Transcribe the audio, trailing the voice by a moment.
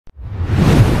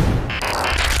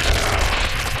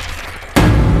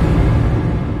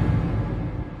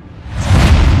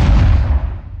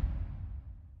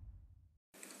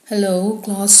Hello,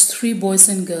 class 3 boys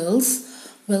and girls.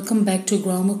 Welcome back to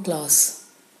grammar class.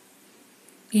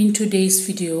 In today's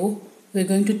video, we're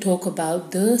going to talk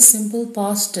about the simple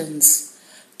past tense.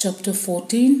 Chapter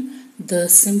 14, the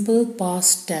simple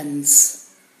past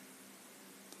tense.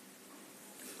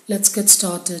 Let's get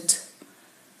started.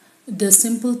 The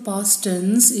simple past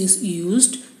tense is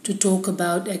used to talk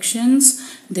about actions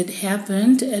that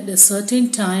happened at a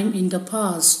certain time in the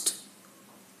past.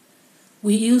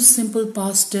 We use simple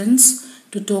past tense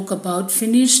to talk about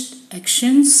finished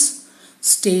actions,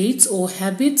 states or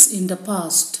habits in the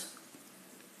past.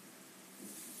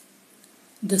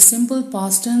 The simple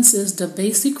past tense is the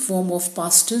basic form of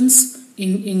past tense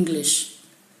in English.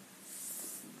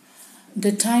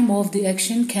 The time of the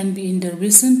action can be in the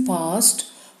recent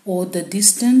past or the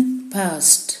distant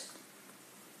past.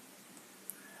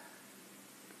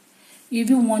 If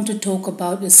you want to talk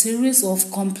about a series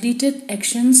of completed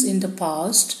actions in the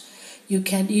past, you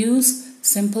can use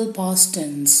simple past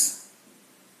tense.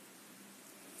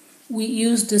 We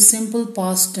use the simple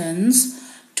past tense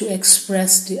to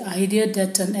express the idea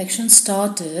that an action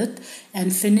started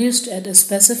and finished at a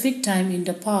specific time in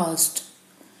the past.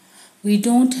 We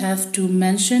don't have to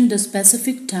mention the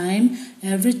specific time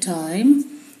every time,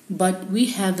 but we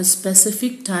have a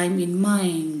specific time in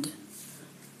mind.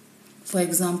 For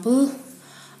example,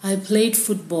 I played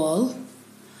football.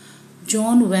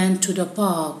 John went to the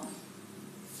park.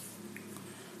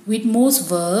 With most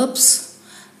verbs,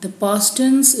 the past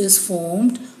tense is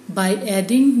formed by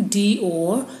adding d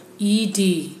or ed.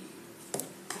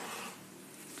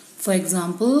 For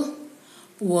example,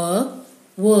 work,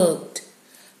 worked,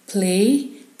 play,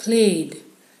 played,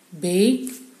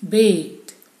 bake,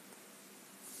 baked.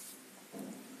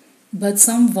 But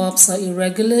some verbs are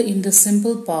irregular in the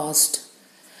simple past.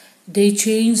 They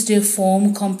change their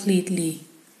form completely.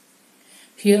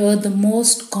 Here are the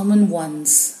most common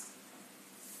ones.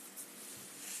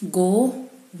 Go,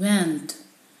 went,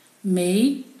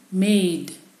 make,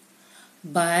 made,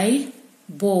 buy,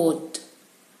 bought,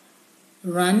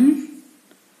 run,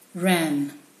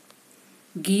 ran,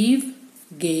 give,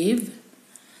 gave,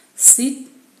 sit,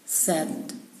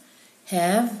 sat,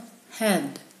 have,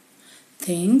 had,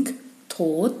 think,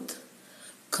 thought,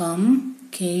 come,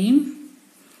 came,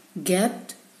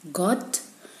 get, got,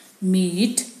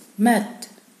 meet, met.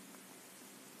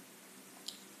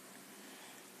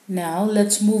 Now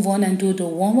let's move on and do the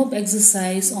warm-up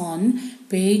exercise on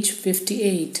page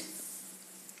 58.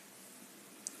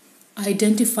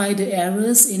 Identify the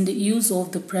errors in the use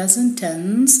of the present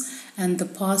tense and the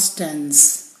past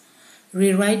tense.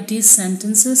 Rewrite these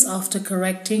sentences after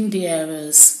correcting the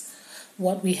errors.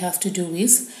 What we have to do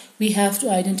is, we have to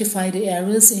identify the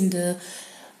errors in the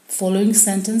following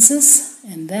sentences,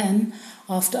 and then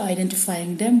after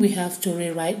identifying them, we have to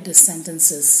rewrite the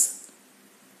sentences.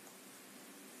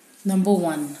 Number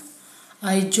 1.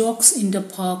 I jogs in the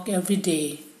park every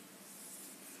day.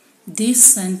 This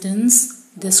sentence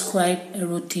describes a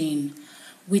routine,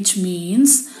 which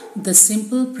means the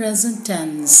simple present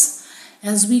tense.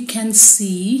 As we can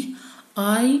see,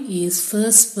 I is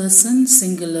first person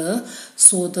singular,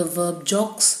 so the verb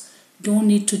jogs don't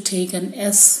need to take an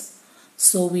S.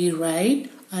 So we write,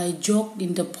 I jog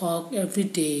in the park every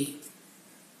day.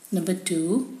 Number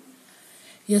 2.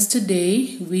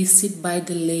 Yesterday we sit by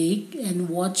the lake and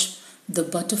watch the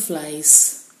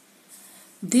butterflies.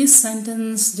 This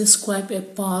sentence describes a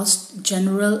past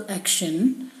general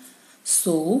action,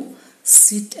 so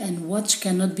sit and watch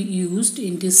cannot be used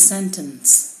in this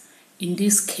sentence. In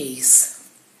this case,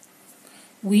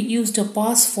 we use the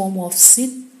past form of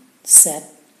sit, sat,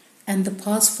 and the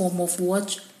past form of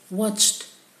watch, watched.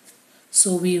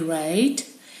 So we write,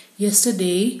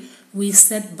 yesterday we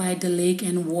sat by the lake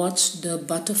and watched the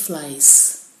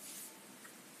butterflies.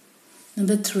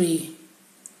 Number 3.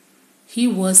 He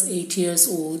was 8 years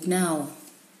old now.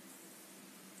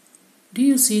 Do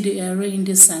you see the error in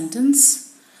this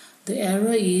sentence? The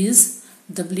error is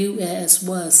was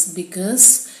was,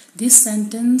 because this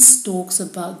sentence talks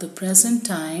about the present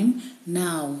time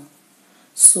now.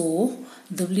 So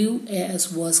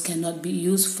was cannot be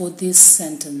used for this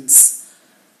sentence.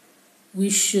 We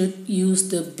should use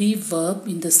the be verb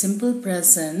in the simple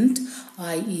present,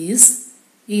 I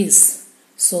is.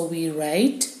 So we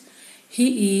write,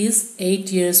 he is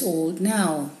 8 years old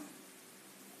now.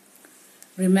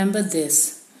 Remember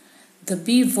this. The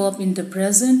be verb in the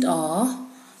present are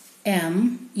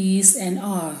am, is and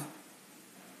are.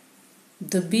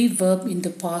 The be verb in the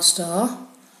past are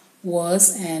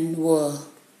was and were.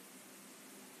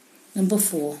 Number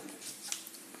 4.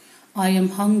 I am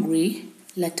hungry.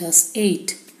 Let us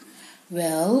eat.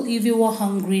 Well, if you are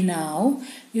hungry now,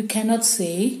 you cannot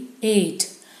say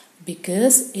ate,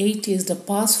 because ate is the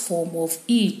past form of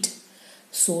eat.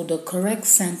 So the correct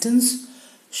sentence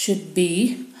should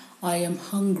be I am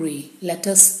hungry. Let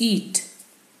us eat.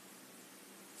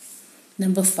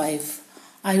 Number 5.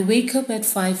 I wake up at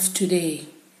 5 today.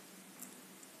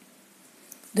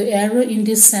 The error in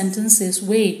this sentence is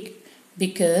wake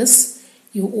because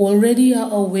you already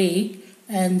are awake,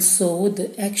 and so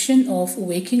the action of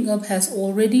waking up has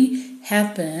already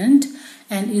happened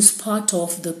and is part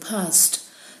of the past.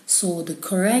 So the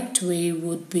correct way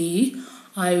would be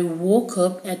I woke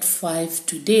up at 5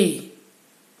 today.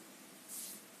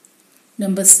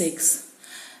 Number 6.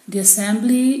 The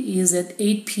assembly is at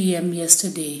 8 p.m.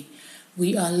 yesterday.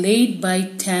 We are late by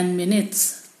 10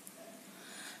 minutes.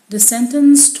 The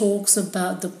sentence talks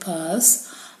about the past,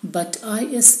 but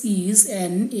ISEs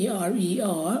and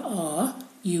ARER are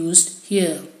used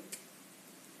here.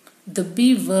 The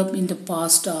be verb in the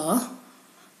past are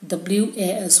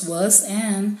WAS was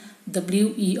and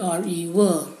WERE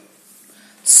were.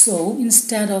 So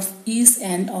instead of is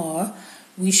and are,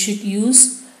 we should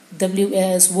use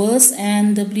WAS was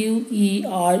and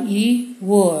WERE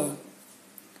were.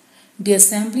 The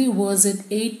assembly was at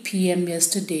 8 p.m.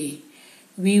 yesterday.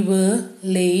 We were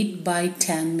late by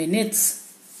 10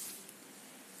 minutes.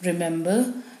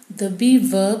 Remember, the be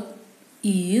verb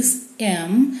is,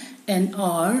 am and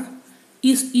are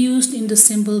is used in the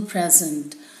simple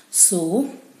present.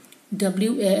 So,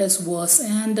 WAS was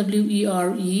and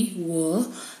WERE were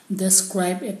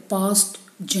describe a past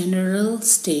general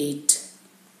state.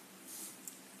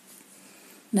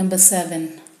 Number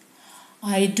 7.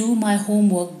 I do my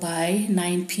homework by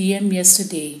 9 p.m.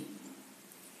 yesterday.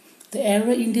 The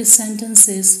error in this sentence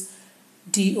is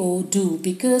do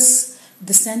because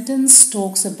the sentence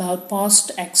talks about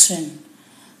past action.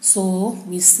 So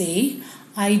we say,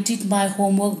 I did my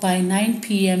homework by 9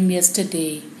 p.m.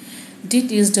 yesterday.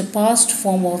 Did is the past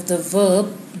form of the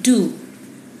verb do.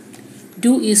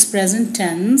 Do is present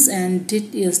tense and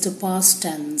did is the past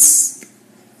tense.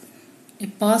 A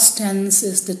past tense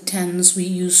is the tense we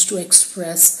use to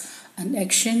express an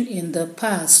action in the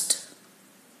past.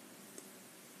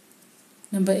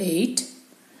 Number 8.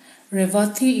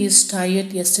 Revati is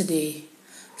tired yesterday,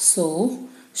 so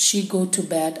she go to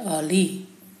bed early.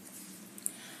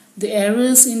 The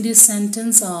errors in this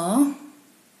sentence are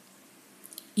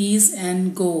is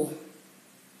and go.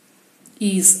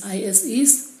 Is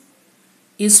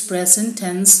present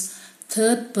tense,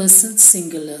 third person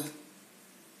singular.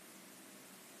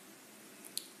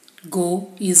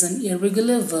 Go is an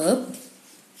irregular verb.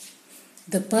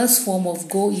 The past form of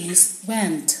go is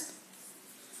went.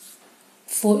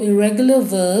 For irregular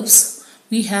verbs,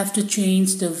 we have to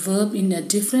change the verb in a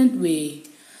different way.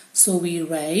 So we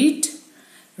write,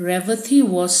 Revati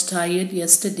was tired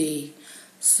yesterday,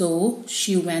 so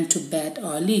she went to bed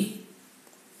early.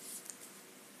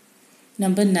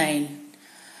 Number 9.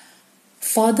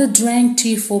 Father drank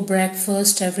tea for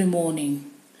breakfast every morning.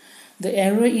 The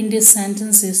error in this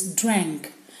sentence is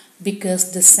drank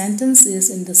because the sentence is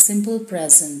in the simple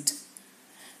present.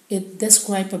 It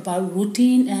describes about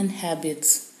routine and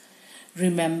habits.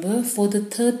 Remember, for the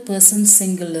third person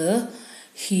singular,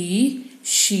 he,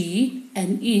 she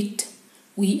and it,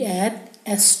 we add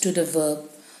s to the verb.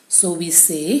 So we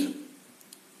say,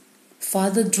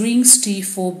 Father drinks tea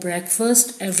for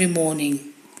breakfast every morning.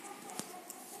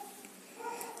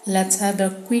 Let's have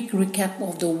a quick recap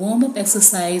of the warm-up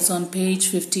exercise on page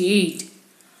 58.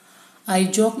 I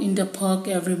jog in the park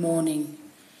every morning.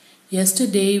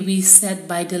 Yesterday we sat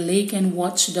by the lake and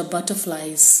watched the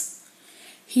butterflies.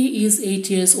 He is 8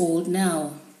 years old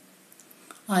now.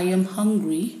 I am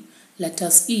hungry. Let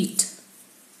us eat.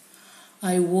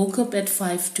 I woke up at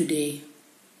 5 today.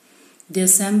 The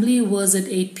assembly was at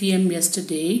 8 p.m.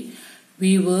 yesterday.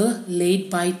 We were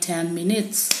late by 10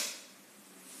 minutes.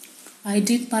 I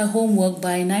did my homework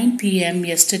by 9 p.m.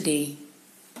 yesterday.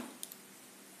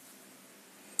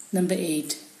 Number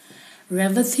 8.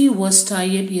 Revati was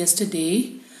tired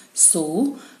yesterday,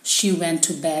 so she went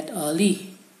to bed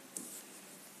early.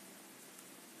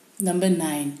 Number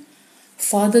 9.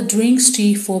 Father drinks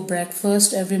tea for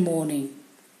breakfast every morning.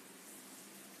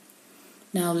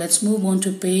 Now let's move on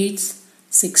to page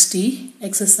 60,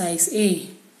 exercise A.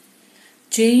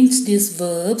 Change these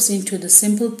verbs into the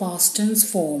simple past tense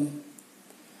form.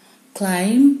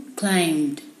 Climb,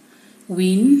 climbed.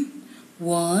 Win,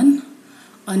 won.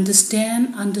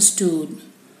 Understand, understood.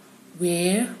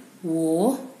 Wear,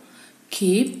 wore.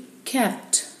 Keep,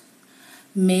 kept.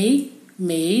 Make,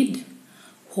 made.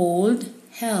 Hold,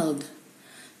 held.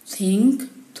 Think,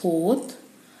 thought.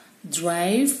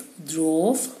 Drive,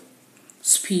 drove.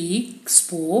 Speak,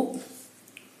 spoke.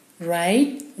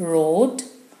 Write, wrote.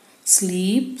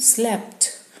 sleep,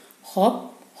 slept,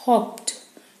 hop, hopped,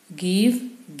 give,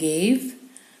 gave,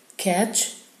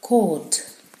 catch,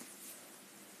 caught.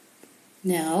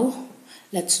 Now,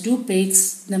 let's do page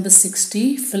number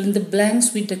 60. Fill in the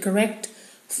blanks with the correct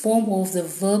form of the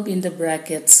verb in the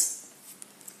brackets.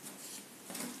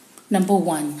 Number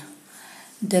 1.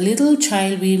 The little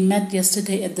child we met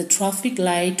yesterday at the traffic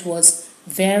light was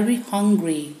very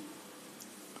hungry.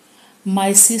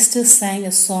 My sister sang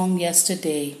a song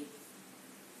yesterday.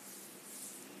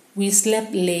 We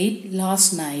slept late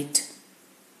last night.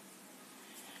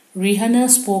 Rihanna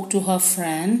spoke to her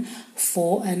friend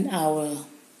for an hour.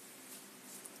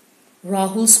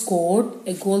 Rahul scored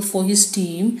a goal for his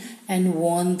team and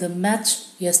won the match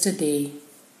yesterday.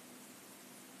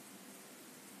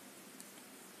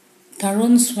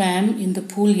 Tarun swam in the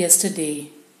pool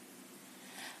yesterday.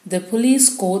 The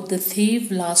police caught the thief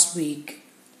last week.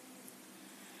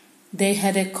 They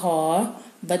had a car,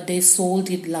 but they sold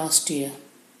it last year.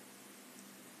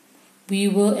 We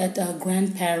were at our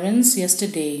grandparents'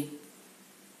 yesterday.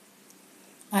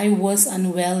 I was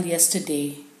unwell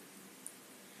yesterday.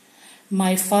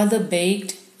 My father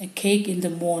baked a cake in the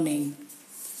morning.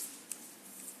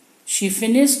 She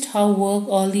finished her work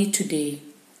early today.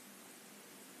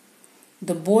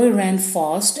 The boy ran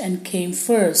fast and came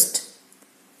first.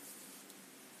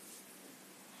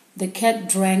 The cat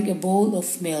drank a bowl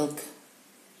of milk.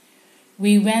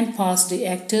 We went past the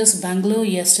actor's bungalow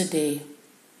yesterday.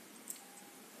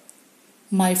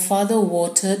 My father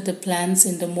watered the plants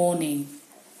in the morning.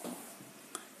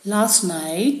 Last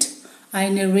night, I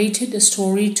narrated a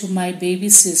story to my baby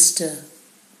sister.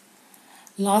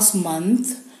 Last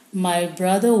month, my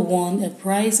brother won a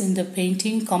prize in the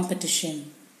painting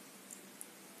competition.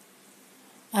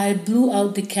 I blew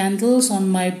out the candles on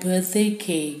my birthday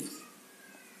cake.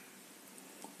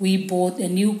 We bought a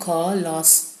new car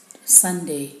last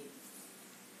Sunday.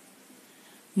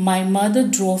 My mother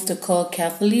drove the car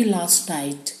carefully last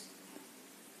night.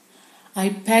 I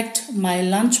packed my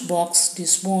lunchbox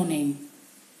this morning.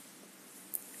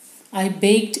 I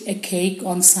baked a cake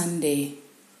on Sunday.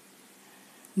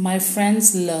 My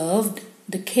friends loved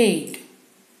the cake.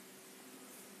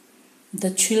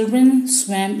 The children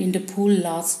swam in the pool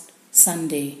last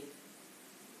Sunday.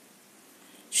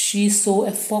 She saw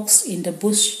a fox in the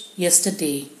bush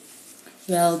yesterday.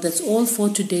 Well, that's all for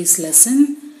today's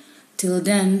lesson. Till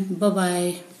then,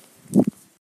 bye-bye.